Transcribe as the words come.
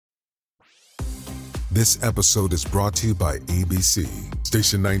This episode is brought to you by ABC.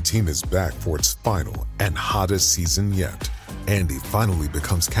 Station 19 is back for its final and hottest season yet. Andy finally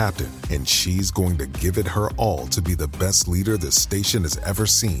becomes captain, and she's going to give it her all to be the best leader the station has ever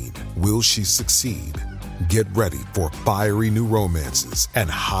seen. Will she succeed? Get ready for fiery new romances and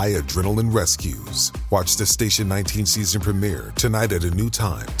high adrenaline rescues. Watch the Station 19 season premiere tonight at a new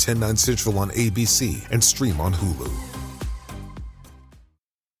time, 10/9 Central on ABC, and stream on Hulu.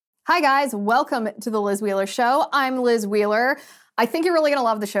 Hi guys, welcome to the Liz Wheeler Show. I'm Liz Wheeler. I think you're really gonna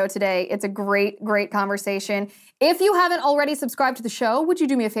love the show today. It's a great conversation. If you haven't already subscribed to the show, would you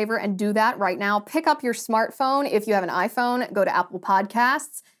do me a favor and do that right now? Pick up your smartphone. If you have an iPhone, go to Apple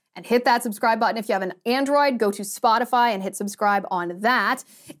Podcasts and hit that subscribe button. If you have an Android, go to Spotify and hit subscribe on that.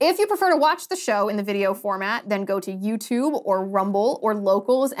 If you prefer to watch the show in the video format, then go to YouTube or Rumble or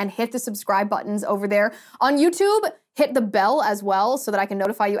Locals and hit the subscribe buttons over there. On YouTube, hit the bell as well so that I can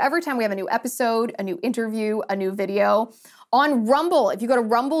notify you every time we have a new episode, a new interview, a new video. On Rumble, if you go to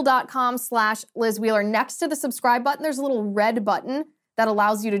rumble.com/Liz Wheeler, next to the subscribe button, there's a little red button that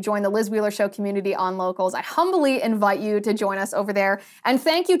allows you to join the Liz Wheeler Show community on Locals. I humbly invite you to join us over there. And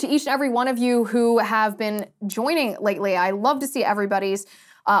thank you to each and every one of you who have been joining lately. I love to see everybody's,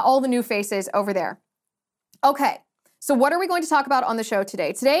 all the new faces over there. Okay, so what are we going to talk about on the show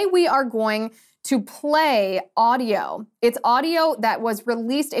today? Today we are going to play audio. It's audio that was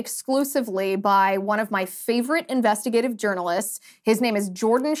released exclusively by one of my favorite investigative journalists. His name is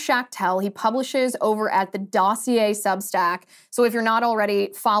Jordan Schachtel. He publishes over at the Dossier Substack. So if you're not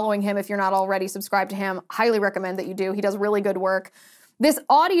already following him, if you're not already subscribed to him, highly recommend that you do. He does really good work. This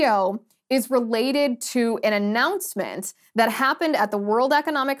audio is related to an announcement that happened at the World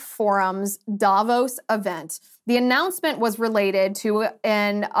Economic Forum's Davos event. The announcement was related to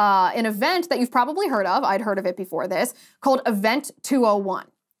an event that you've probably heard of. I'd heard of it before this, called Event 201.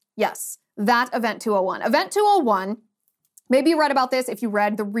 Yes, that Event 201. Event 201, maybe you read about this if you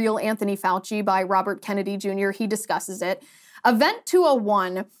read The Real Anthony Fauci by Robert Kennedy Jr. He discusses it. Event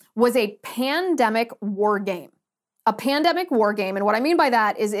 201 was a pandemic war game. A pandemic war game, and what I mean by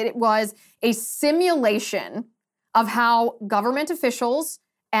that is it was a simulation of how government officials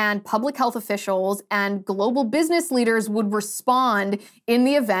and public health officials and global business leaders would respond in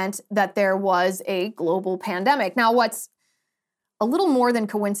the event that there was a global pandemic. Now, what's a little more than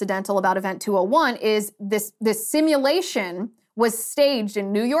coincidental about Event 201 is this simulation was staged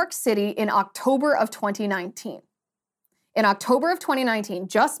in New York City in October of 2019. In October of 2019,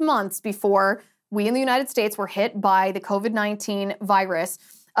 just months before we in the United States were hit by the COVID-19 virus,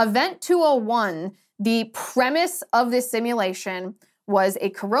 Event 201, the premise of this simulation was a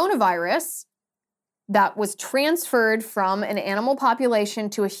coronavirus that was transferred from an animal population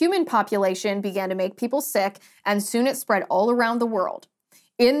to a human population, began to make people sick, and soon it spread all around the world.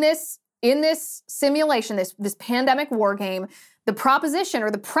 In this simulation, this pandemic war game, the proposition or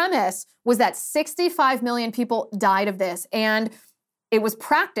the premise was that 65 million people died of this, and it was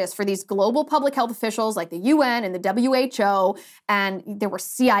practice for these global public health officials like the UN and the WHO, and there were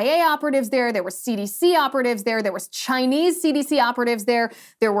CIA operatives there were CDC operatives there was Chinese CDC operatives there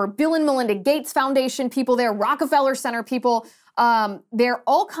were Bill and Melinda Gates Foundation people there, Rockefeller Center people. There are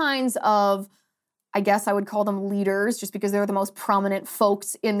all kinds of, I guess I would call them leaders just because they're the most prominent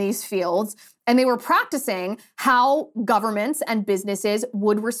folks in these fields. And they were practicing how governments and businesses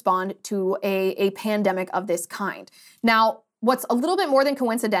would respond to a pandemic of this kind. Now, what's a little bit more than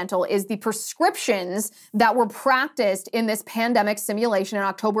coincidental is the prescriptions that were practiced in this pandemic simulation in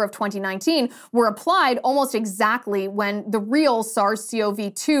October of 2019 were applied almost exactly when the real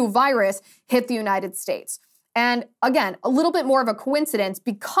SARS-CoV-2 virus hit the United States. And again, a little bit more of a coincidence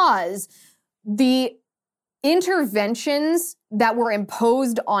because the interventions that were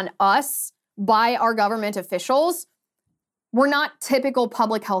imposed on us by our government officials were not typical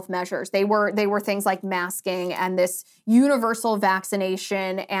public health measures. They were things like masking and this universal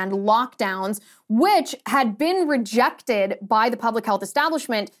vaccination and lockdowns, which had been rejected by the public health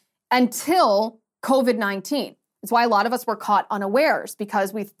establishment until COVID-19. It's why a lot of us were caught unawares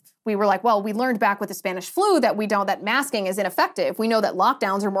because we were like, well, we learned back with the Spanish flu that masking is ineffective. We know that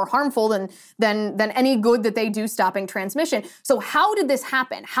lockdowns are more harmful than any good that they do stopping transmission. So how did this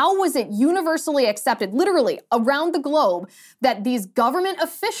happen? How was it universally accepted, literally around the globe, that these government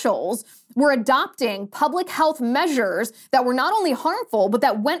officials were adopting public health measures that were not only harmful, but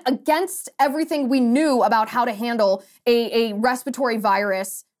that went against everything we knew about how to handle a respiratory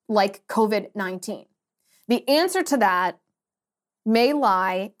virus like COVID-19? The answer to that may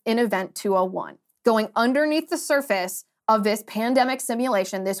lie in Event 201, going underneath the surface of this pandemic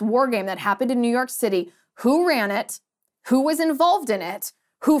simulation, this war game that happened in New York City. Who ran it? Who was involved in it?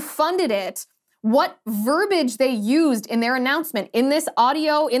 Who funded it? what verbiage they used in their announcement in this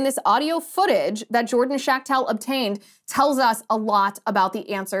audio footage that Jordan Schachtel obtained tells us a lot about the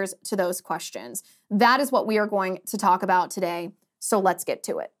answers to those questions. That is what we are going to talk about today. So let's get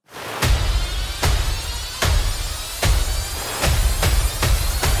to it.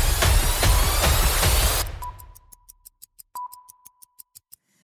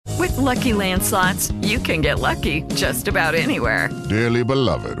 With Lucky Land Slots, you can get lucky just about anywhere. Dearly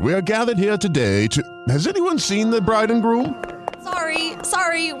beloved, we are gathered here today to... Has anyone seen the bride and groom?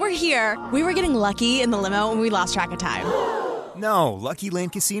 Sorry, we're here. We were getting lucky in the limo and we lost track of time. No, Lucky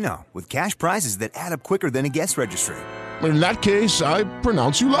Land Casino, with cash prizes that add up quicker than a guest registry. In that case, I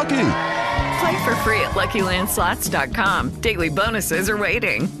pronounce you lucky. Play for free at LuckyLandSlots.com. Daily bonuses are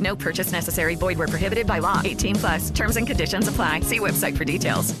waiting. No purchase necessary. Void where prohibited by law. 18+. Terms and conditions apply. See website for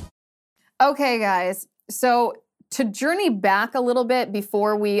details. Okay, guys. So to journey back a little bit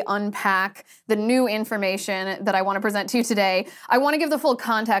before we unpack the new information that I want to present to you today, I want to give the full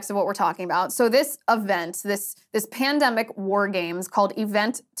context of what we're talking about. So this event, this pandemic war games called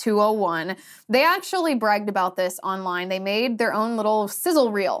Event 201, they actually bragged about this online. They made their own little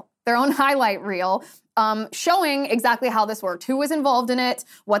sizzle reel, their own highlight reel, showing exactly how this worked, who was involved in it,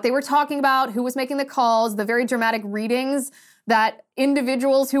 what they were talking about, who was making the calls, the very dramatic readings that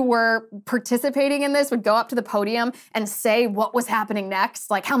individuals who were participating in this would go up to the podium and say what was happening next,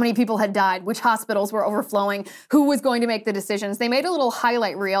 like how many people had died, which hospitals were overflowing, who was going to make the decisions. They made a little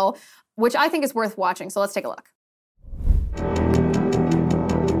highlight reel, which I think is worth watching. So let's take a look.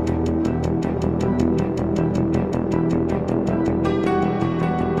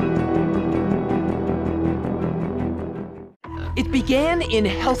 It began in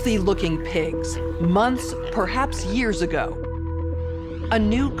healthy-looking pigs, months, perhaps years ago. A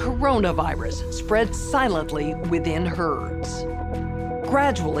new coronavirus spread silently within herds.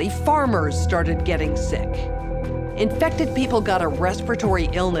 Gradually, farmers started getting sick. Infected people got a respiratory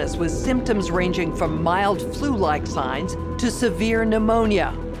illness with symptoms ranging from mild flu-like signs to severe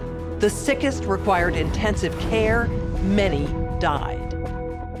pneumonia. The sickest required intensive care. Many died.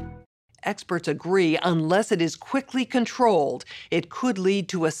 Experts agree, unless it is quickly controlled, it could lead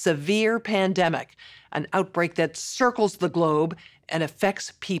to a severe pandemic, an outbreak that circles the globe and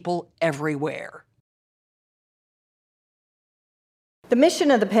affects people everywhere. The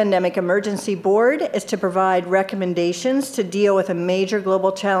mission of the Pandemic Emergency Board is to provide recommendations to deal with the major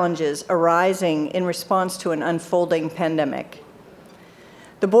global challenges arising in response to an unfolding pandemic.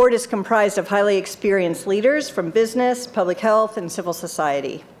 The board is comprised of highly experienced leaders from business, public health, and civil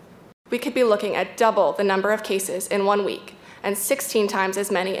society. We could be looking at double the number of cases in 1 week and 16 times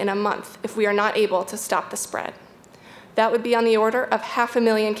as many in a month if we are not able to stop the spread. That would be on the order of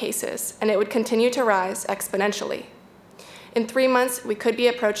 500,000 cases, and it would continue to rise exponentially. In 3 months, we could be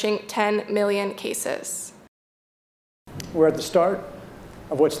approaching 10 million cases. We're at the start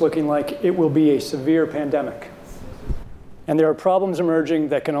of what's looking like it will be a severe pandemic. And there are problems emerging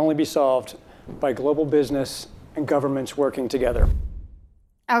that can only be solved by global business and governments working together.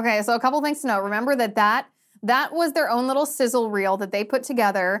 Okay, so a couple things to know. Remember that was their own little sizzle reel that they put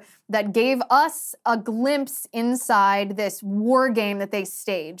together that gave us a glimpse inside this war game that they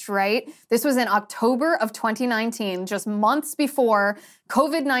staged, right? This was in October of 2019, just months before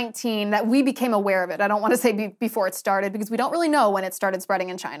COVID-19 that we became aware of it. I don't want to say before it started because we don't really know when it started spreading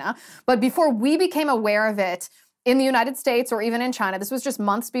in China. But before we became aware of it, in the United States or even in China, this was just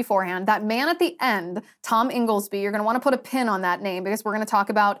months beforehand. That man at the end, Tom Inglesby, you're going to want to put a pin on that name because we're going to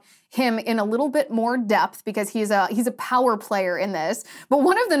talk about him in a little bit more depth because he's a power player in this. But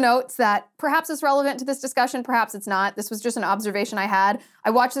one of the notes that perhaps is relevant to this discussion, perhaps it's not. This was just an observation I had.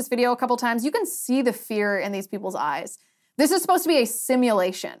 I watched this video a couple times. You can see the fear in these people's eyes. This is supposed to be a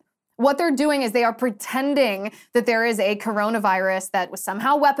simulation. What they're doing is they are pretending that there is a coronavirus that was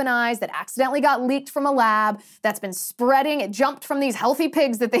somehow weaponized, that accidentally got leaked from a lab, that's been spreading. It jumped from these healthy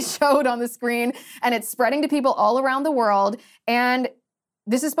pigs that they showed on the screen, and it's spreading to people all around the world. And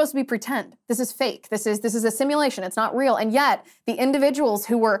this is supposed to be pretend. This is fake. This is a simulation. It's not real. And yet, the individuals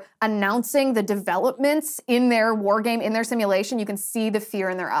who were announcing the developments in their war game, in their simulation, you can see the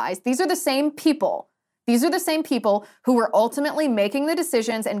fear in their eyes. These are the same people. These are the same people who were ultimately making the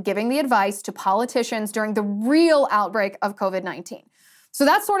decisions and giving the advice to politicians during the real outbreak of COVID-19. So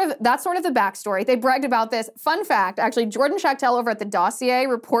that's sort of the backstory. They bragged about this. Fun fact, actually, Jordan Schachtel over at the Dossier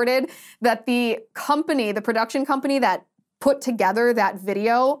reported that the production company that put together that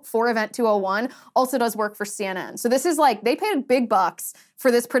video for Event 201 also does work for CNN. So this is like, they paid big bucks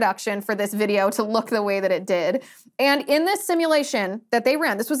for this production, for this video to look the way that it did. And in this simulation that they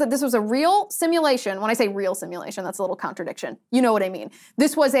ran, this was a real simulation. When I say real simulation, that's a little contradiction. You know what I mean.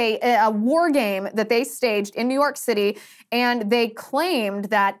 This was a war game that they staged in New York City, and they claimed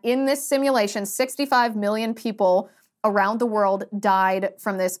that in this simulation, 65 million people around the world died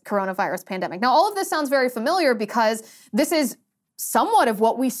from this coronavirus pandemic. Now, all of this sounds very familiar because this is somewhat of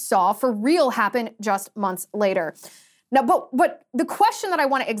what we saw for real happen just months later. Now, but the question that I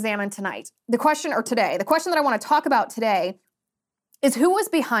want to examine tonight, the question that I want to talk about today is who was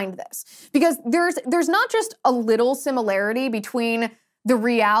behind this? Because there's not just a little similarity between the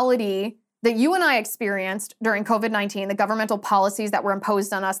reality that you and I experienced during COVID-19, the governmental policies that were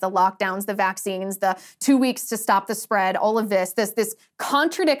imposed on us, the lockdowns, the vaccines, the 2 weeks to stop the spread, all of this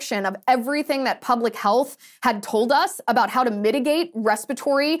contradiction of everything that public health had told us about how to mitigate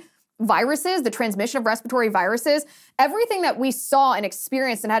respiratory viruses, the transmission of respiratory viruses, everything that we saw and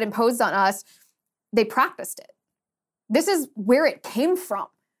experienced and had imposed on us, they practiced it. This is where it came from.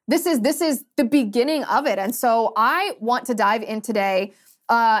 This is the beginning of it. And so I want to dive in today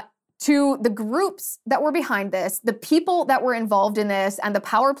to the groups that were behind this, the people that were involved in this, and the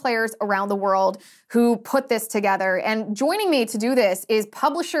power players around the world who put this together. And joining me to do this is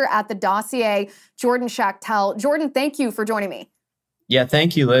publisher at The Dossier, Jordan Schachtel. Jordan, thank you for joining me. Yeah,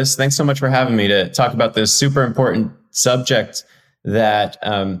 thank you, Liz. Thanks so much for having me to talk about this super important subject that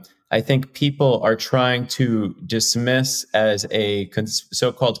I think people are trying to dismiss as a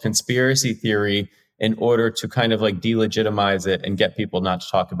so-called conspiracy theory in order to kind of like delegitimize it and get people not to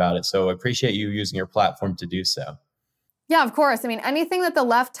talk about it. So I appreciate you using your platform to do so. Yeah, of course. I mean, anything that the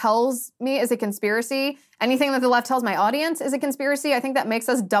left tells me is a conspiracy. Anything that the left tells my audience is a conspiracy. I think that makes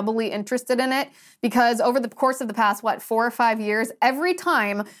us doubly interested in it because over the course of the past, 4 or 5 years, every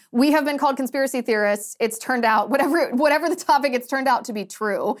time we have been called conspiracy theorists, it's turned out, whatever the topic, it's turned out to be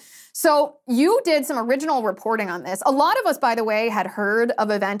true. So you did some original reporting on this. A lot of us, by the way, had heard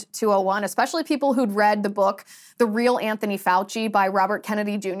of Event 201, especially people who'd read the book, The Real Anthony Fauci by Robert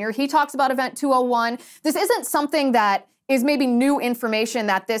Kennedy Jr. He talks about Event 201. This isn't something that is maybe new information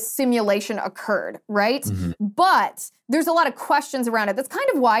that this simulation occurred, right? Mm-hmm. But there's a lot of questions around it. That's kind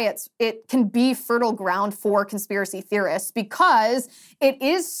of why it can be fertile ground for conspiracy theorists because it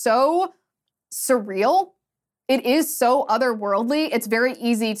is so surreal. It is so otherworldly. It's very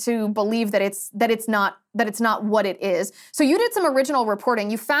easy to believe that it's not what it is. So you did some original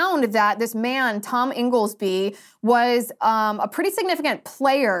reporting. You found that this man, Tom Inglesby, was a pretty significant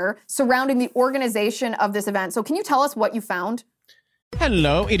player surrounding the organization of this event. So can you tell us what you found?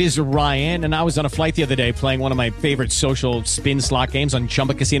 Hello, it is Ryan, and I was on a flight the other day playing one of my favorite social spin slot games on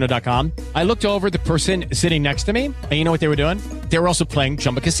ChumbaCasino.com. I looked over at the person sitting next to me, and you know what they were doing? They were also playing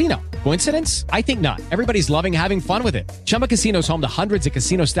Chumba Casino. Coincidence? I think not. Everybody's loving having fun with it. Chumba Casino is home to hundreds of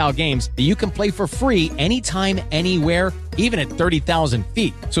casino-style games that you can play for free anytime, anywhere, even at 30,000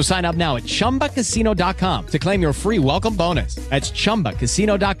 feet. So sign up now at ChumbaCasino.com to claim your free welcome bonus. That's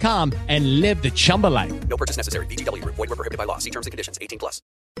ChumbaCasino.com and live the Chumba life. No purchase necessary. VGW. Void where prohibited by law. See terms and conditions. 18+.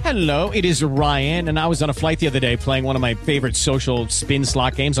 Hello, it is Ryan, and I was on a flight the other day playing one of my favorite social spin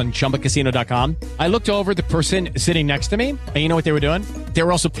slot games on ChumbaCasino.com. I looked over at the person sitting next to me, and you know what they were doing? They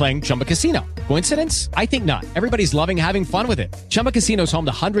were also playing Chumba Casino. Coincidence? I think not. Everybody's loving having fun with it. Chumba Casino is home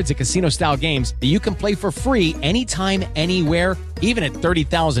to hundreds of casino-style games that you can play for free anytime, anywhere, even at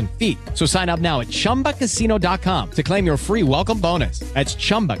 30,000 feet. So sign up now at ChumbaCasino.com to claim your free welcome bonus. That's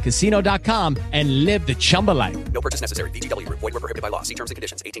ChumbaCasino.com and live the Chumba life. No purchase necessary. VGW. Void where prohibited by law. See terms and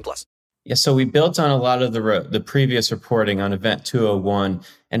conditions. 18+. Yeah, so we built on a lot of the previous reporting on Event 201,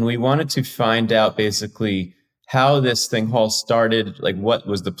 and we wanted to find out basically how this thing all started, like what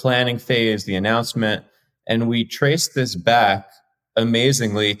was the planning phase, the announcement, and we traced this back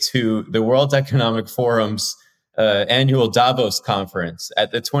amazingly to the World Economic Forum's annual Davos conference.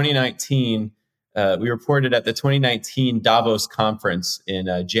 At the 2019, we reported at the 2019 Davos conference in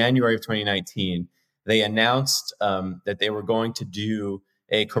January of 2019, they announced that they were going to do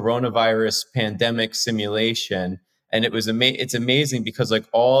a coronavirus pandemic simulation. And it was it's amazing because like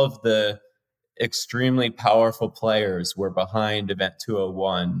all of the extremely powerful players were behind Event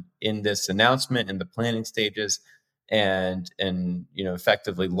 201 in this announcement, in the planning stages, and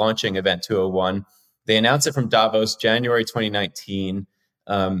effectively launching Event 201. They announced it from Davos, January 2019.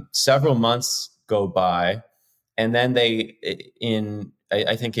 Several months go by, and then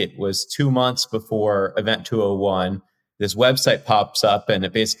I think it was 2 months before Event 201, this website pops up and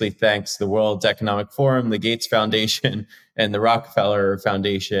it basically thanks the World Economic Forum, the Gates Foundation, and the Rockefeller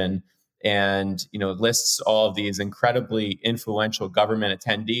Foundation. and lists all of these incredibly influential government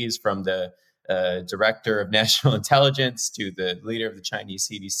attendees, from the director of national intelligence to the leader of the Chinese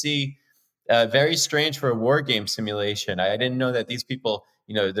CDC. Very strange for a war game simulation. I didn't know that these people,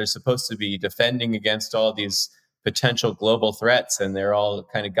 they're supposed to be defending against all these potential global threats, and they're all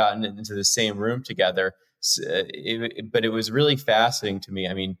kind of gotten into the same room together. But it was really fascinating to me.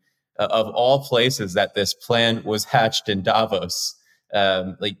 I mean, of all places that this plan was hatched in Davos,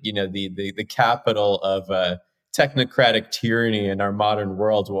 the capital of technocratic tyranny in our modern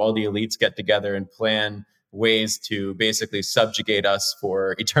world, where all the elites get together and plan ways to basically subjugate us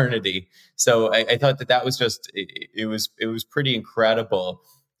for eternity. So I thought that was just, it was pretty incredible.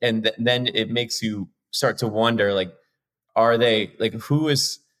 And then it makes you start to wonder, like, are they, like, who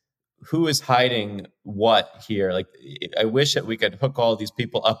is hiding what here? Like, I wish that we could hook all these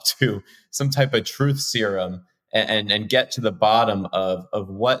people up to some type of truth serum and get to the bottom of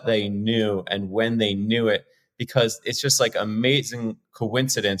what they knew and when they knew it, because it's just like amazing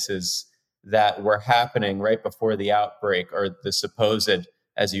coincidences that were happening right before the outbreak, or the supposed,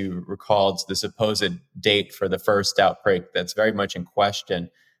 as you recalled, the supposed date for the first outbreak that's very much in question.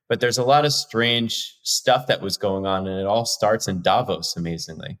 But there's a lot of strange stuff that was going on, and it all starts in Davos,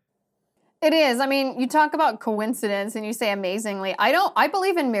 amazingly. It is. I mean, you talk about coincidence and you say amazingly. I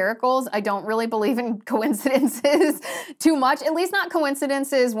believe in miracles. I don't really believe in coincidences too much, at least not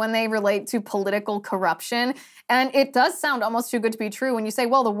coincidences when they relate to political corruption. And it does sound almost too good to be true when you say,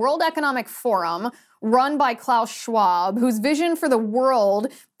 well, the World Economic Forum, run by Klaus Schwab, whose vision for the world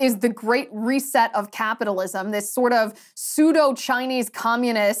is the great reset of capitalism, this sort of pseudo-Chinese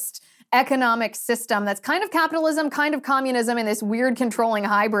communist economic system that's kind of capitalism, kind of communism in this weird controlling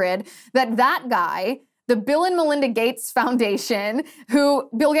hybrid, that guy, the Bill and Melinda Gates Foundation, who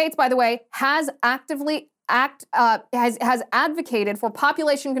Bill Gates, by the way, has actively has advocated for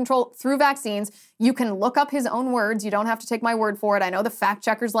population control through vaccines. You can look up his own words. You don't have to take my word for it. I know the fact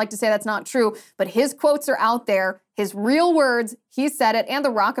checkers like to say that's not true, but his quotes are out there. His real words, he said it, and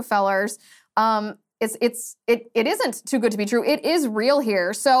the Rockefellers. It isn't too good to be true. It is real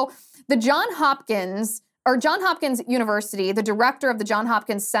here. So the Johns Hopkins University, the director of the Johns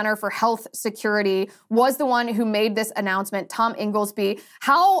Hopkins Center for Health Security, was the one who made this announcement, Tom Inglesby.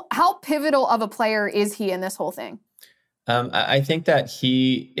 How pivotal of a player is he in this whole thing? I think that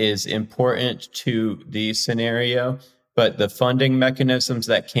he is important to the scenario, but the funding mechanisms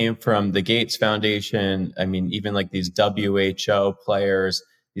that came from the Gates Foundation, I mean, even like these WHO players,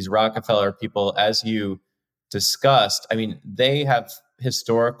 these Rockefeller people, as you discussed, I mean, they have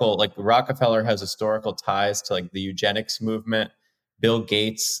historical, like Rockefeller has historical ties to like the eugenics movement. Bill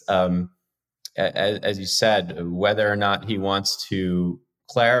Gates, as you said, whether or not he wants to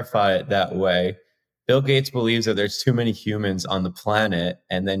clarify it that way, Bill Gates believes that there's too many humans on the planet,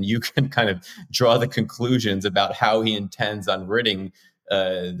 and then you can kind of draw the conclusions about how he intends on ridding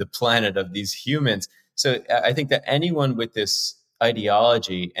the planet of these humans. So I think that anyone with this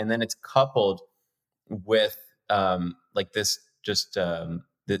ideology, and then it's coupled with like this just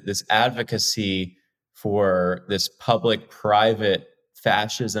this advocacy for this public-private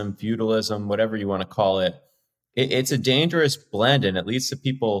fascism, feudalism, whatever you want to call it, it's a dangerous blend, and it leads to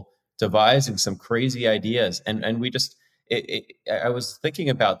people devising some crazy ideas. And we just, I was thinking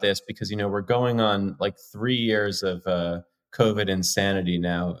about this because, we're going on like 3 years of COVID insanity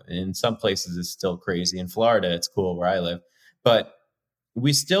now. In some places, it's still crazy. In Florida, it's cool where I live. But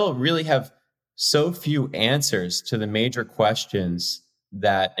we still really have so few answers to the major questions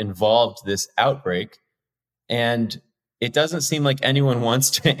that involved this outbreak. And it doesn't seem like anyone wants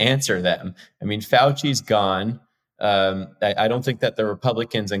to answer them. I mean, Fauci's gone. I don't think that the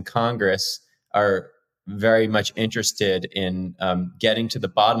Republicans in Congress are very much interested in getting to the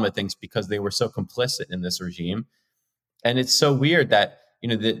bottom of things because they were so complicit in this regime. And it's so weird that,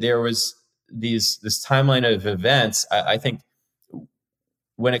 there was this timeline of events. I think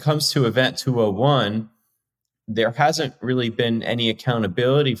when it comes to Event 201, there hasn't really been any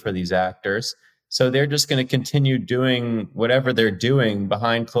accountability for these actors. So they're just going to continue doing whatever they're doing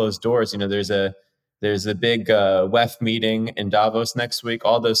behind closed doors. There's a big WEF meeting in Davos next week.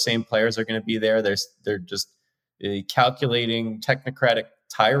 All those same players are going to be there. They're just calculating technocratic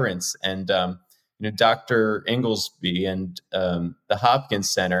tyrants. And Dr. Inglesby and the Hopkins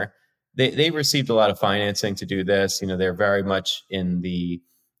Center, they received a lot of financing to do this. They're very much in the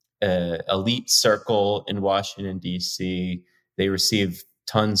elite circle in Washington, D.C. They receive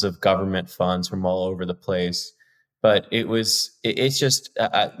tons of government funds from all over the place. But it's just,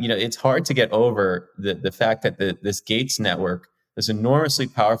 it's hard to get over the fact that this Gates network, this enormously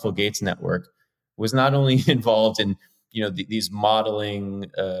powerful Gates network, was not only involved in these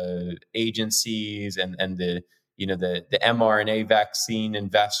modeling agencies and the mRNA vaccine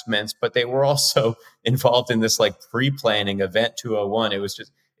investments, but they were also involved in this like pre-planning Event 201. It was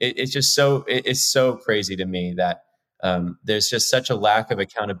just it's so crazy to me that there's just such a lack of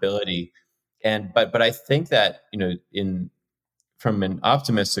accountability. But I think that from an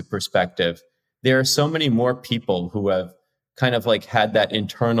optimistic perspective, there are so many more people who have kind of like had that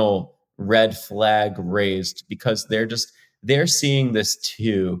internal red flag raised because they're seeing this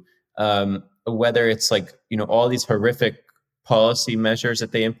too. Whether it's like, all these horrific policy measures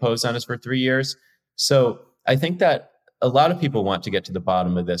that they impose on us for 3 years. So I think that a lot of people want to get to the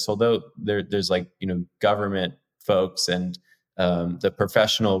bottom of this, although there's like, government folks and the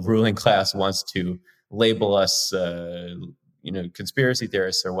professional ruling class wants to label us, conspiracy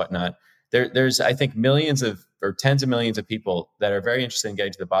theorists or whatnot. There's, I think, millions or tens of millions of people that are very interested in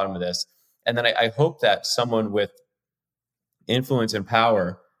getting to the bottom of this. And then I hope that someone with influence and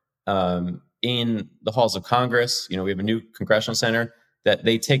power in the halls of Congress, we have a new congressional center, that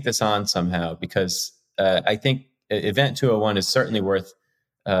they take this on somehow, because I think Event 201 is certainly worth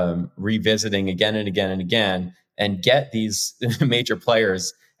revisiting again and again and again, and get these major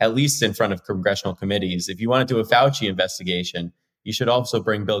players at least in front of congressional committees. If you want to do a Fauci investigation, you should also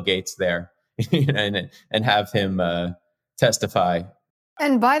bring Bill Gates there and have him testify.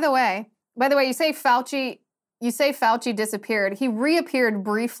 And by the way, you say Fauci disappeared. He reappeared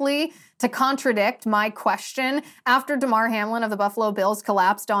briefly to contradict my question after Damar Hamlin of the Buffalo Bills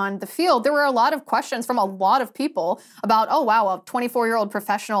collapsed on the field. There were a lot of questions from a lot of people about, oh, wow, a 24-year-old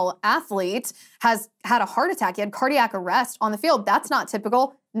professional athlete has had a heart attack. He had cardiac arrest on the field. That's not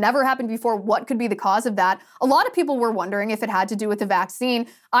typical. Never happened before. What could be the cause of that? A lot of people were wondering if it had to do with the vaccine.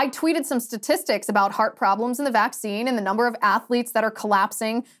 I tweeted some statistics about heart problems in the vaccine and the number of athletes that are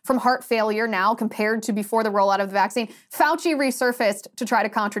collapsing from heart failure now compared to before the rollout of the vaccine. Fauci resurfaced to try to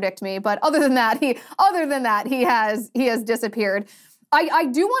contradict me, but other than that, he has disappeared. I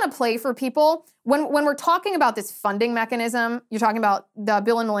do want to play for people when we're talking about this funding mechanism. You're talking about the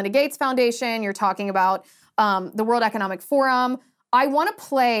Bill and Melinda Gates Foundation. You're talking about the World Economic Forum. I want to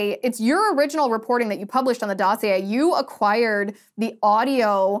play, it's your original reporting that you published on the dossier. You acquired the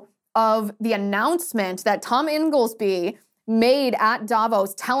audio of the announcement that Tom Inglesby made at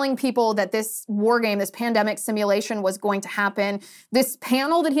Davos telling people that this war game, this pandemic simulation was going to happen. This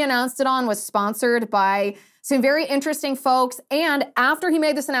panel that he announced it on was sponsored by some very interesting folks. And after he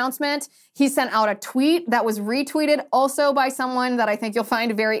made this announcement, he sent out a tweet that was retweeted also by someone that I think you'll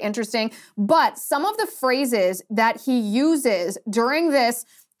find very interesting. But some of the phrases that he uses during this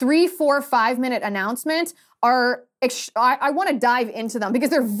 3, 4, 5 minute announcement are, I want to dive into them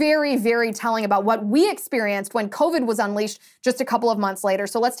because they're very, very telling about what we experienced when COVID was unleashed just a couple of months later.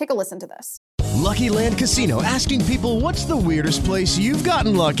 So let's take a listen to this. Lucky Land Casino, asking people, what's the weirdest place you've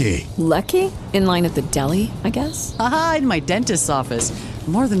gotten lucky? Lucky? In line at the deli, I guess? Aha, in my dentist's office.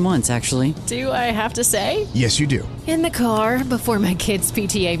 More than once, actually. Do I have to say? Yes, you do. In the car before my kids'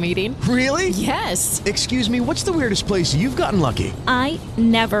 PTA meeting. Really? Yes. Excuse me, what's the weirdest place you've gotten lucky? I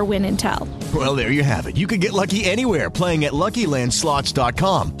never win and tell. Well, there you have it. You can get lucky anywhere, playing at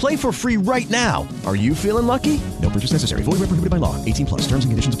LuckyLandSlots.com. Play for free right now. Are you feeling lucky? No purchase necessary. Void where prohibited by law. 18+. Terms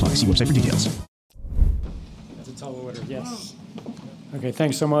and conditions apply. See website for details. That's a tall order. Yes. Okay,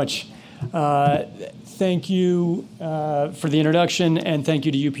 thanks so much. Thank you for the introduction, and thank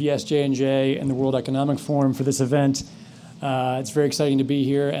you to UPS, J&J, and the World Economic Forum for this event. It's very exciting to be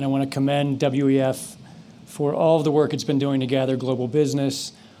here, and I want to commend WEF for all of the work it's been doing to gather global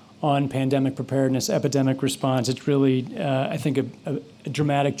business on pandemic preparedness, epidemic response. It's really, I think, a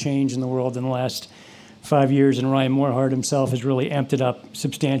dramatic change in the world in the last 5 years, and Ryan Morehart himself has really amped it up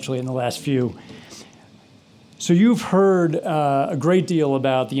substantially in the last few. So you've heard a great deal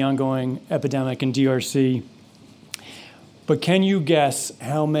about the ongoing epidemic in DRC, but can you guess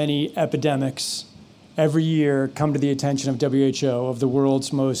how many epidemics every year come to the attention of WHO, of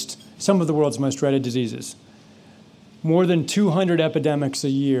some of the world's most dreaded diseases? More than 200 epidemics a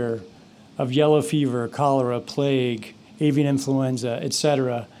year of yellow fever, cholera, plague, avian influenza,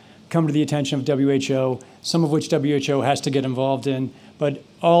 etc., come to the attention of WHO, some of which WHO has to get involved in, but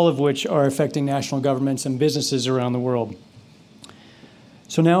all of which are affecting national governments and businesses around the world.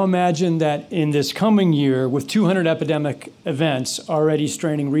 So now imagine that in this coming year, with 200 epidemic events already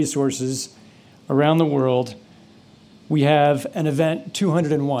straining resources around the world, we have an event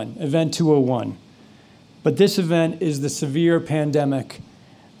 201, event 201. But this event is the severe pandemic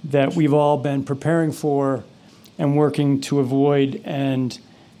that we've all been preparing for and working to avoid and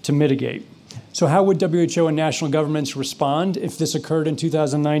to mitigate. So how would WHO and national governments respond if this occurred in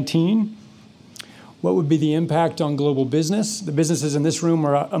 2019? What would be the impact on global business? The businesses in this room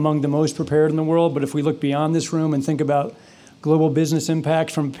are among the most prepared in the world, but if we look beyond this room and think about global business impact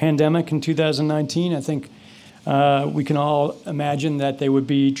from a pandemic in 2019, I think we can all imagine that they would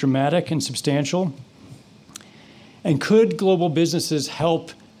be dramatic and substantial. And could global businesses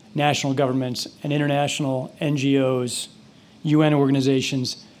help national governments and international NGOs, UN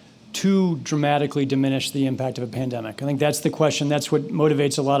organizations, to dramatically diminish the impact of a pandemic? I think that's the question. That's what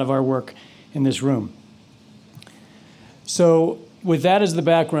motivates a lot of our work in this room. So with that as the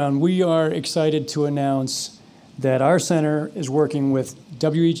background, we are excited to announce that our center is working with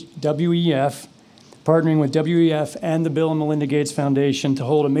WEF, partnering with WEF and the Bill and Melinda Gates Foundation to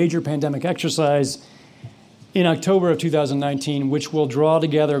hold a major pandemic exercise in October of 2019, which will draw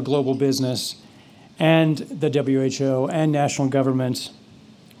together global business and the WHO and national governments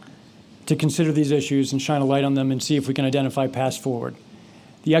to consider these issues and shine a light on them and see if we can identify paths forward.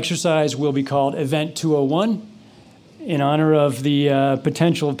 The exercise will be called Event 201 in honor of the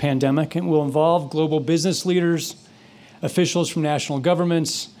potential of pandemic, and will involve global business leaders, officials from national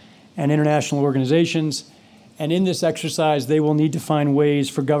governments and international organizations. And in this exercise, they will need to find ways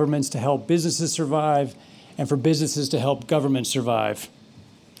for governments to help businesses survive and for businesses to help governments survive,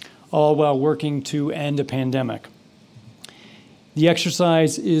 all while working to end a pandemic. The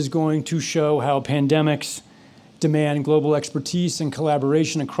exercise is going to show how pandemics demand global expertise and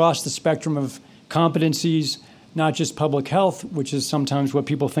collaboration across the spectrum of competencies, not just public health, which is sometimes what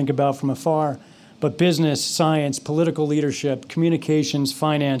people think about from afar, but business, science, political leadership, communications,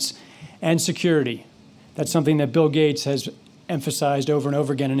 finance, and security. That's something that Bill Gates has emphasized over and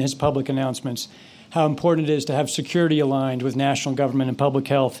over again in his public announcements, how important it is to have security aligned with national government and public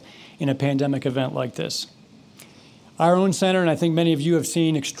health in a pandemic event like this. Our own center, and I think many of you have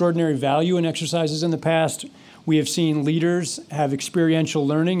seen extraordinary value in exercises in the past. We have seen leaders have experiential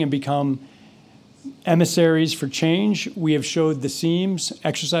learning and become emissaries for change. We have showed the seams,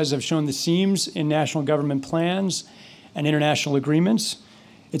 exercises have shown the seams in national government plans and international agreements.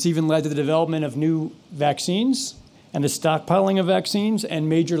 It's even led to the development of new vaccines and the stockpiling of vaccines, and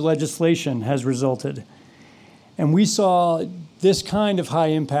major legislation has resulted. And we saw this kind of high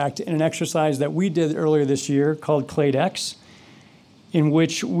impact in an exercise that we did earlier this year called CLADE-X, in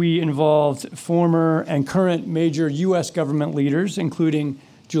which we involved former and current major U.S. government leaders, including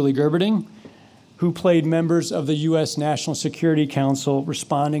Julie Gerberding, who played members of the U.S. National Security Council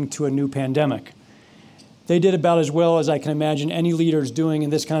responding to a new pandemic. They did about as well as I can imagine any leaders doing in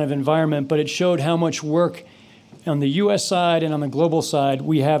this kind of environment, but it showed how much work on the U.S. side and on the global side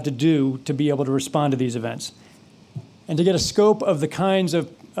we have to do to be able to respond to these events. And to get a scope of the kinds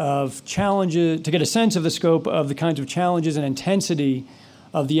of challenges, to get a sense of the scope of the kinds of challenges and intensity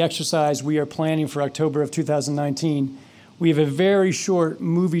of the exercise we are planning for October of 2019, we have a very short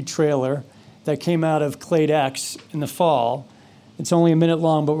movie trailer that came out of CLADE-X in the fall. It's only a minute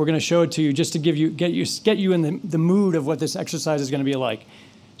long, but we're going to show it to you just to get you in the mood of what this exercise is going to be like.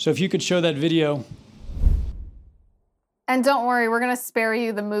 So if you could show that video. And don't worry, we're going to spare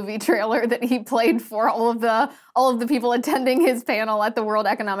you the movie trailer that he played for all of the people attending his panel at the World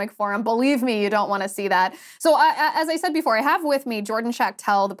Economic Forum. Believe me, you don't want to see that. So as I said before, I have with me Jordan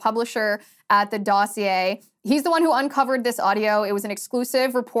Schachtel, the publisher at the Dossier. He's the one who uncovered this audio. It was an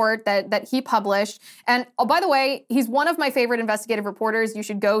exclusive report that he published. And oh, by the way, he's one of my favorite investigative reporters. You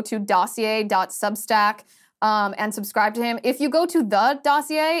should go to dossier.substack and subscribe to him. If you go to the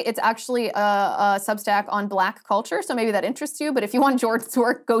Dossier, it's actually a Substack on Black culture, so maybe that interests you. But if you want Jordan's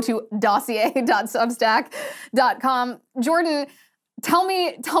work, go to dossier.substack.com. Jordan, tell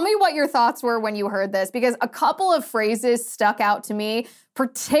me what your thoughts were when you heard this, because a couple of phrases stuck out to me,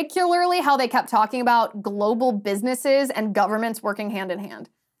 particularly how they kept talking about global businesses and governments working hand in hand.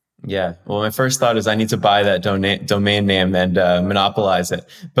 Yeah. Well, my first thought is I need to buy that domain name and monopolize it.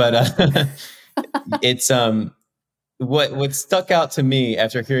 But it's what stuck out to me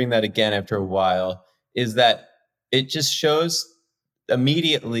after hearing that again after a while is that it just shows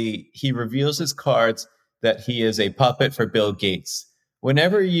immediately he reveals his cards that he is a puppet for Bill Gates.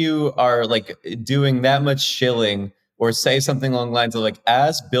 Whenever you are like doing that much shilling or say something along the lines of like,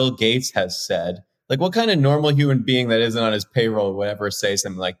 as Bill Gates has said, like what kind of normal human being that isn't on his payroll would ever say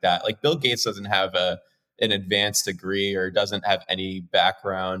something like that? Like Bill Gates doesn't have an advanced degree or doesn't have any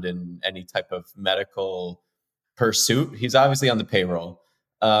background in any type of medical pursuit. He's obviously on the payroll.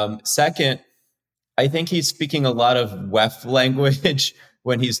 Second, I think he's speaking a lot of WEF language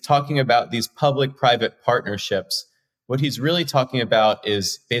when he's talking about these public-private partnerships. What he's really talking about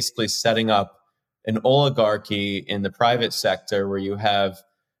is basically setting up an oligarchy in the private sector where you have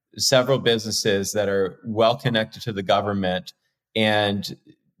several businesses that are well connected to the government and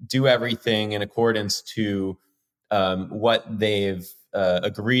do everything in accordance to what they've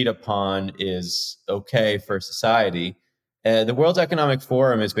agreed upon is okay for society. The World Economic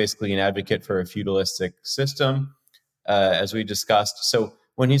Forum is basically an advocate for a feudalistic system, as we discussed. So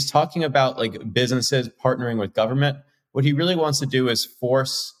when he's talking about like businesses partnering with government, what he really wants to do is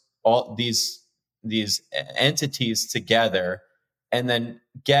force all these entities together and then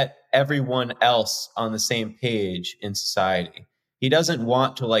get everyone else on the same page in society. He doesn't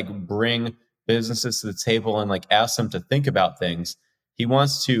want to like bring businesses to the table and like ask them to think about things. He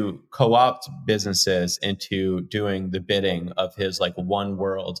wants to co-opt businesses into doing the bidding of his like one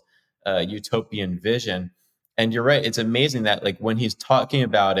world utopian vision. And you're right, it's amazing that like when he's talking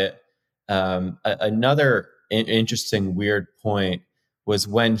about it, another interesting weird point was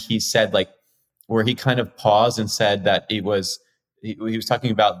when he said like, where he kind of paused and said that he was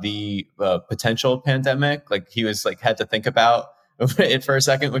talking about the potential pandemic. Like he was like had to think about it for a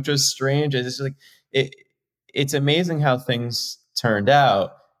second, which was strange. It's just like it's amazing how things turned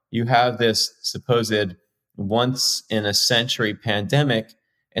out. You have this supposed once in a century pandemic,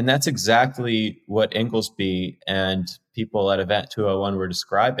 and that's exactly what Inglesby and people at Event 201 were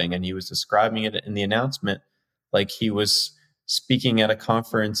describing. And he was describing it in the announcement like he was speaking at a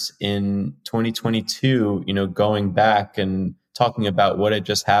conference in 2022, going back and talking about what had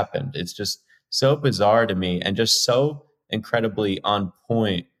just happened. It's just so bizarre to me and just so incredibly on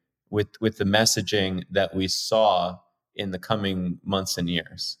point with the messaging that we saw in the coming months and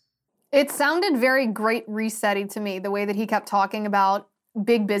years. It sounded very great resetting to me, the way that he kept talking about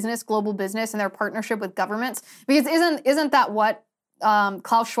big business, global business, and their partnership with governments. Because isn't that what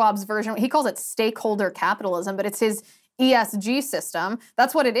Klaus Schwab's version, he calls it stakeholder capitalism, but it's his ESG system.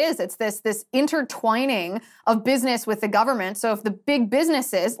 That's what it is. It's this intertwining of business with the government. So if the big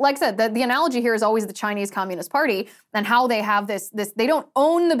businesses, like I said, the analogy here is always the Chinese Communist Party and how they have this, they don't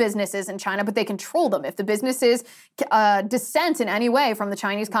own the businesses in China, but they control them. If the businesses dissent in any way from the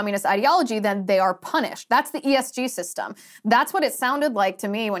Chinese Communist ideology, then they are punished. That's the ESG system. That's what it sounded like to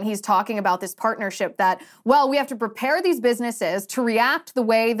me when he's talking about this partnership that, well, we have to prepare these businesses to react the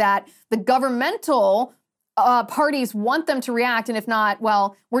way that the governmental parties want them to react, and if not,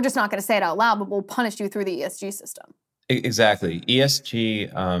 well, we're just not going to say it out loud, but we'll punish you through the ESG system. Exactly.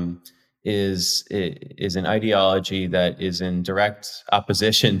 ESG is an ideology that is in direct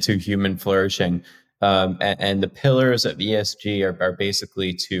opposition to human flourishing, and the pillars of ESG are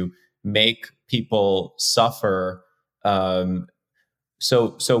basically to make people suffer.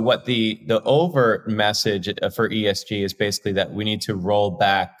 So what the overt message for ESG is basically that we need to roll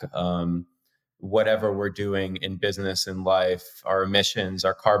back whatever we're doing in business and life, our emissions,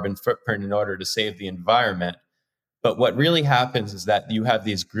 our carbon footprint in order to save the environment. But what really happens is that you have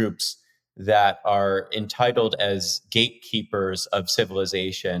these groups that are entitled as gatekeepers of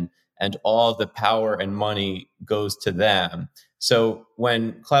civilization, and all of the power and money goes to them. So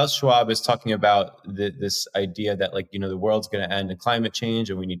when Klaus Schwab is talking about this idea that the world's going to end in climate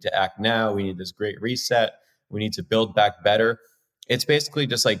change and we need to act now, we need this great reset, we need to build back better, it's basically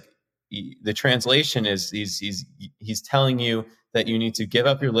just like, the translation is he's telling you that you need to give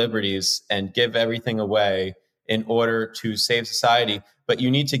up your liberties and give everything away in order to save society, but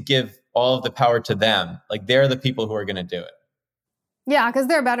you need to give all of the power to them. Like they're the people who are going to do it. Yeah, because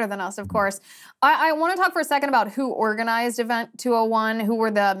they're better than us, of course. I want to talk for a second about who organized Event 201, who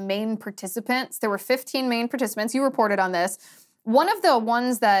were the main participants. There were 15 main participants. You reported on this. One of the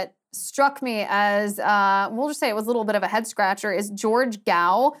ones that struck me as, we'll just say it was a little bit of a head scratcher, is George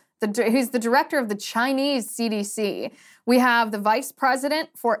Gao. He's the director of the Chinese CDC. We have the vice president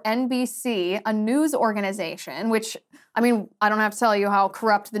for NBC, a news organization, which, I mean, I don't have to tell you how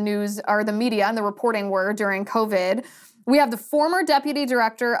corrupt the news or the media and the reporting were during COVID. We have the former deputy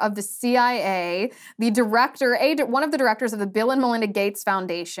director of the CIA, one of the directors of the Bill and Melinda Gates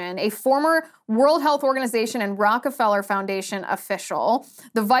Foundation, a former World Health Organization and Rockefeller Foundation official,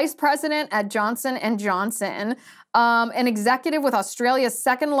 the vice president at Johnson & Johnson, an executive with Australia's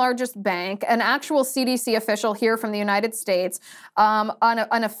second largest bank, an actual CDC official here from the United States,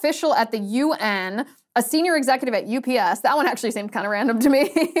 an official at the UN, a senior executive at UPS. That one actually seemed kind of random to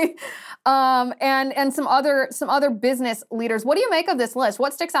me. And some other business leaders. What do you make of this list?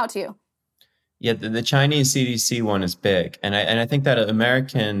 What sticks out to you? Yeah, the Chinese CDC one is big. And I think that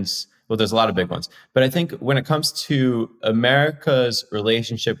Americans, well, there's a lot of big ones, but I think when it comes to America's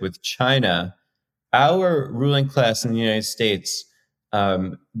relationship with China, our ruling class in the United States,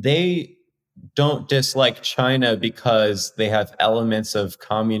 they don't dislike China because they have elements of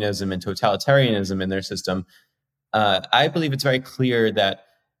communism and totalitarianism in their system. I believe it's very clear that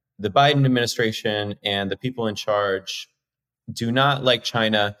the Biden administration and the people in charge do not like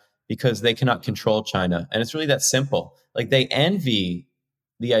China because they cannot control China. And it's really that simple. Like they envy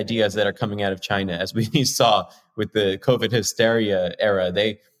the ideas that are coming out of China, as we saw with the COVID hysteria era.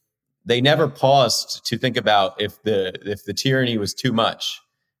 They never paused to think about if the tyranny was too much.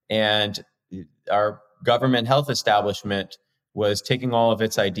 And our government health establishment was taking all of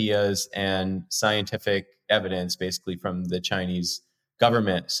its ideas and scientific evidence basically from the Chinese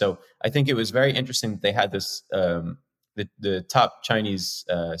government. So I think it was very interesting that they had this the top Chinese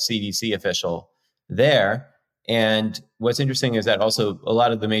CDC official there. And what's interesting is that also a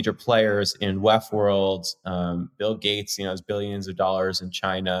lot of the major players in WEF world, Bill Gates, has billions of dollars in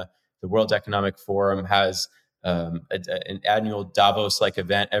China. The World Economic Forum has an annual Davos-like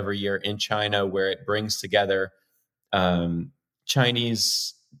event every year in China where it brings together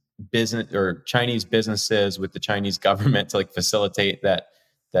Chinese businesses with the Chinese government to like facilitate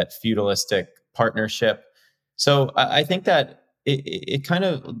that feudalistic partnership. So I think that it kind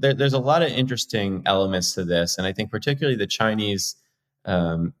of there's a lot of interesting elements to this, and I think particularly the Chinese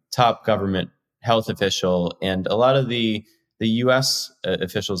top government health official and a lot of the U.S.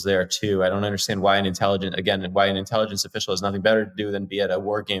 officials there too. I don't understand why an intelligence official has nothing better to do than be at a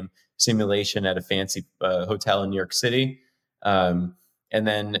war game simulation at a fancy hotel in New York City. And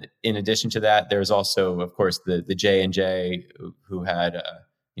then in addition to that, there's also, of course, the J&J who had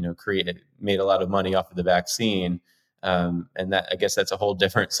made a lot of money off of the vaccine. And that, I guess that's a whole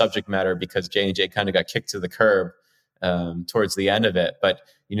different subject matter because J&J kind of got kicked to the curb towards the end of it. But,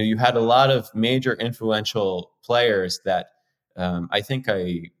 you had a lot of major influential players that I think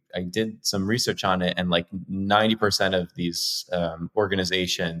I did some research on it, and like 90% of these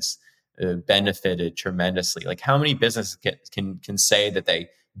organizations benefited tremendously. Like how many businesses can say that they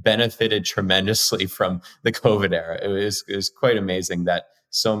benefited tremendously from the COVID era? It was quite amazing that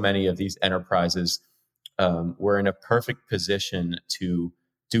so many of these enterprises were in a perfect position to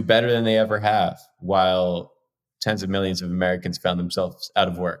do better than they ever have, while tens of millions of Americans found themselves out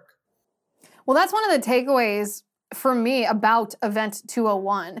of work. Well, that's one of the takeaways for me about Event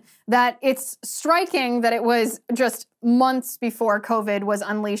 201, that it's striking that it was just months before COVID was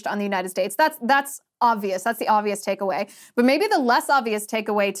unleashed on the United States. That's obvious. That's the obvious takeaway. But maybe the less obvious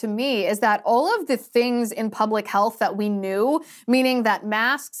takeaway to me is that all of the things in public health that we knew, meaning that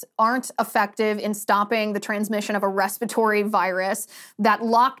masks aren't effective in stopping the transmission of a respiratory virus, that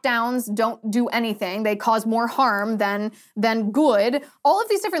lockdowns don't do anything, they cause more harm than good, all of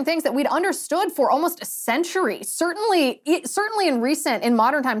these different things that we'd understood for almost a century, certainly in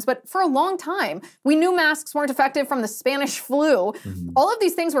modern times, but for a long time. We knew masks weren't effective from the Spanish flu. Mm-hmm. All of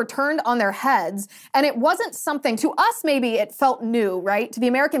these things were turned on their heads. And it wasn't something, to us maybe it felt new, right? To the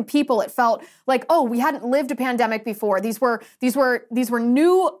American people, it felt like, oh, we hadn't lived a pandemic before. These were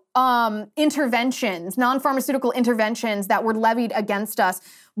new interventions, non-pharmaceutical interventions that were levied against us.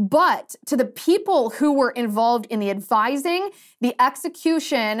 But to the people who were involved in the advising, the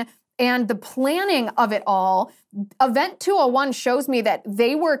execution, and the planning of it all, Event 201 shows me that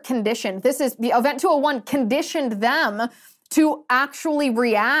they were conditioned. The Event 201 conditioned them to actually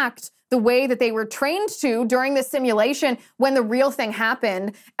react the way that they were trained to during the simulation when the real thing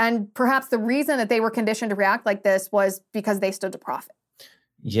happened. And perhaps the reason that they were conditioned to react like this was because they stood to profit.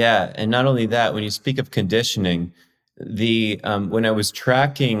 Yeah, and not only that, when you speak of conditioning, when I was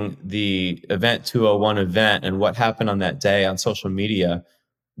tracking the Event 201 event and what happened on that day on social media,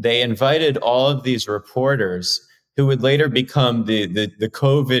 they invited all of these reporters who would later become the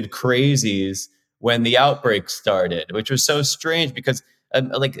COVID crazies when the outbreak started, which was so strange because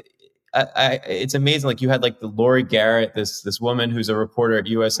it's amazing. Like you had like the Lori Garrett, this woman who's a reporter at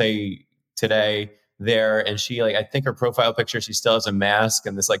USA Today there, and she I think her profile picture, she still has a mask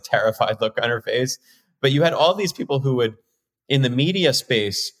and this like terrified look on her face. But you had all these people who would in the media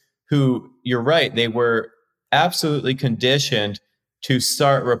space who, you're right, they were absolutely conditioned to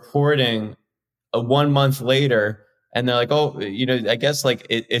start reporting 1 month later, and they're like, oh, I guess like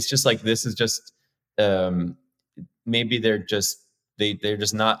it's just like this is just maybe they're just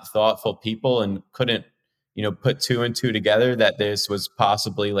not thoughtful people and couldn't put two and two together that this was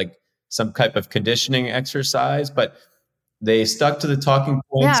possibly like some type of conditioning exercise, but they stuck to the talking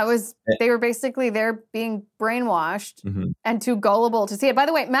points. Yeah, they were basically they're being brainwashed and too gullible to see it. By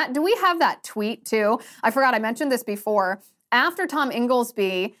the way, Matt, do we have that tweet too? I forgot I mentioned this before. After Tom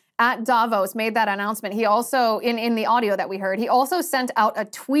Inglesby at Davos made that announcement, he also, in the audio that we heard, he also sent out a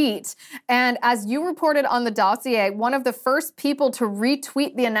tweet. And as you reported on the dossier, one of the first people to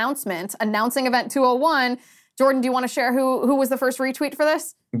retweet the announcement, announcing Event 201, Jordan, do you want to share who was the first retweet for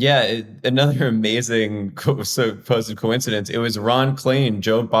this? Yeah, another amazing supposed coincidence. It was Ron Klain,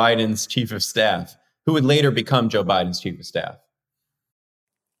 Joe Biden's chief of staff, who would later become Joe Biden's chief of staff.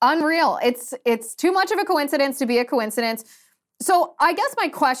 Unreal. It's too much of a coincidence to be a coincidence. So I guess my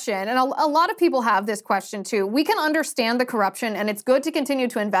question, and a lot of people have this question too, we can understand the corruption and it's good to continue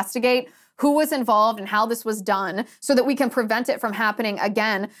to investigate who was involved and how this was done so that we can prevent it from happening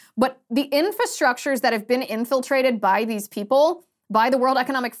again. But the infrastructures that have been infiltrated by these people, by the World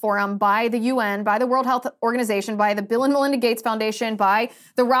Economic Forum, by the UN, by the World Health Organization, by the Bill and Melinda Gates Foundation, by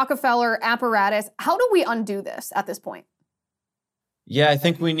the Rockefeller apparatus, how do we undo this at this point? Yeah, I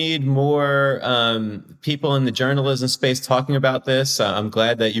think we need more people in the journalism space talking about this. I'm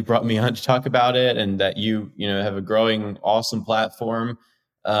glad that you brought me on to talk about it and that you have a growing, awesome platform.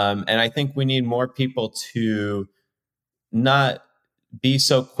 And I think we need more people to not be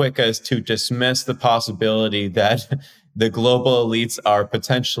so quick as to dismiss the possibility that the global elites are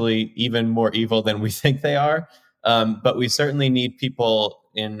potentially even more evil than we think they are. But we certainly need people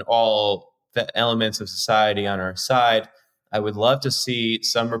in all the elements of society on our side. I would love to see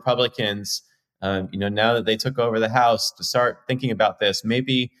some Republicans, now that they took over the House, to start thinking about this.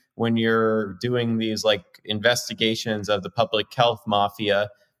 Maybe when you're doing these like investigations of the public health mafia,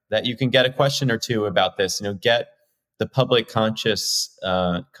 that you can get a question or two about this. Get the public consciousness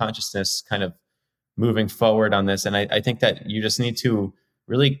kind of moving forward on this. And I think that you just need to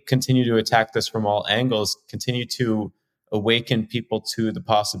really continue to attack this from all angles. Continue to awaken people to the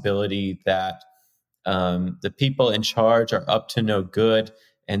possibility that the people in charge are up to no good,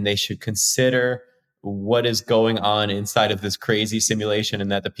 and they should consider what is going on inside of this crazy simulation,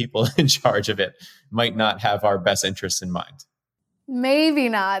 and that the people in charge of it might not have our best interests in mind. Maybe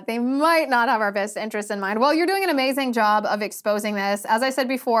not. They might not have our best interests in mind. Well, you're doing an amazing job of exposing this. As I said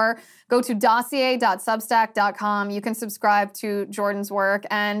before, go to dossier.substack.com. You can subscribe to Jordan's work,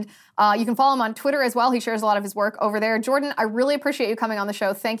 and you can follow him on Twitter as well. He shares a lot of his work over there. Jordan, I really appreciate you coming on the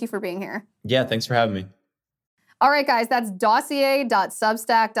show. Thank you for being here. Yeah, thanks for having me. All right, guys, that's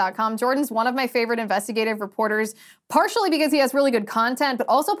dossier.substack.com. Jordan's one of my favorite investigative reporters, partially because he has really good content, but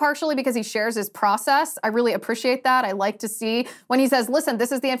also partially because he shares his process. I really appreciate that. I like to see when he says, listen,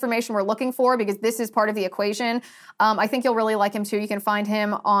 this is the information we're looking for because this is part of the equation. I think you'll really like him too. You can find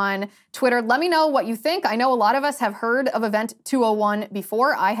him on Twitter. Let me know what you think. I know a lot of us have heard of Event 201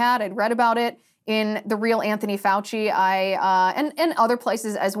 before. I'd read about it in The Real Anthony Fauci, and other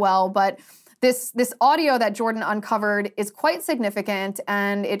places as well, but This audio that Jordan uncovered is quite significant,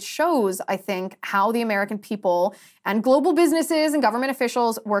 and it shows, I think, how the American people and global businesses and government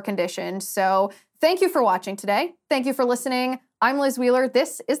officials were conditioned. So thank you for watching today. Thank you for listening. I'm Liz Wheeler.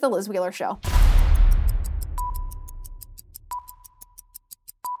 This is The Liz Wheeler Show.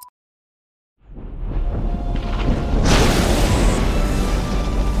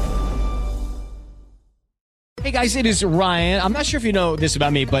 Hey guys, it is Ryan. I'm not sure if you know this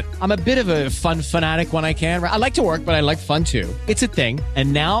about me, but I'm a bit of a fun fanatic when I can. I like to work, but I like fun too. It's a thing.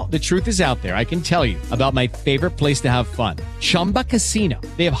 And now the truth is out there. I can tell you about my favorite place to have fun. Chumba Casino.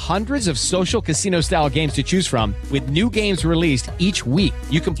 They have hundreds of social casino style games to choose from with new games released each week.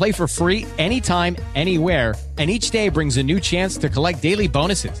 You can play for free anytime, anywhere. And each day brings a new chance to collect daily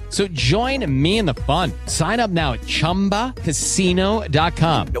bonuses. So join me in the fun. Sign up now at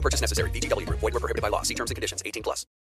ChumbaCasino.com. No purchase necessary. VGW. Void where prohibited by law. See terms and conditions. 18+.